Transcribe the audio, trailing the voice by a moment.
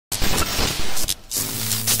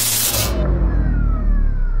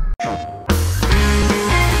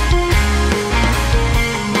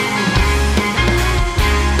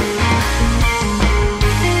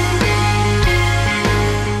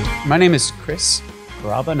My name is Chris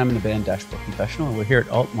Garaba, and I'm in the band Dashboard Confessional, and we're here at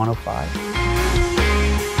Alt 105.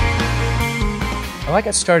 Well, I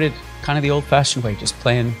got started kind of the old-fashioned way, just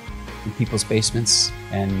playing in people's basements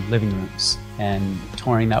and living rooms, and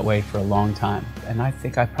touring that way for a long time. And I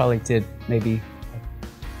think I probably did maybe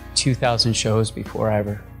 2,000 shows before I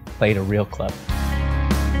ever played a real club.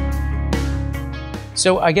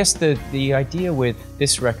 So I guess the idea with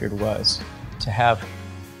this record was to have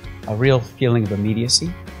a real feeling of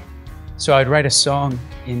immediacy. So I'd write a song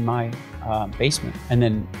in my basement, and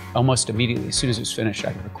then almost immediately, as soon as it was finished,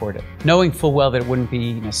 I'd record it. Knowing full well that it wouldn't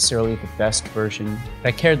be necessarily the best version, but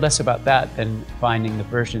I cared less about that than finding the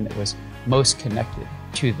version that was most connected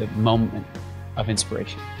to the moment of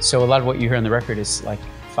inspiration. So a lot of what you hear on the record is like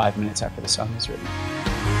 5 minutes after the song was written.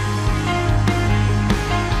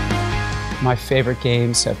 My favorite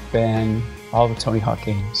games have been all the Tony Hawk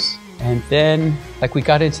games. And then, like, we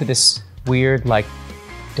got into this weird, like,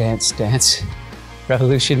 dance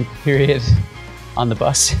revolution period on the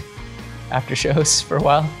bus after shows for a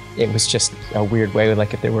while. It was just a weird way,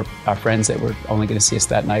 like, if there were our friends that were only going to see us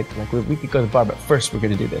that night, like, we could go to the bar, but first we're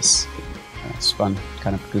going to do this. It's fun,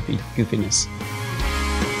 kind of goofiness.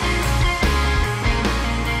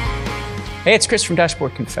 Hey, it's Chris from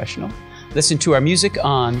Dashboard Confessional. Listen to our music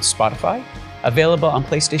on Spotify, available on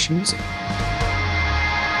PlayStation Music.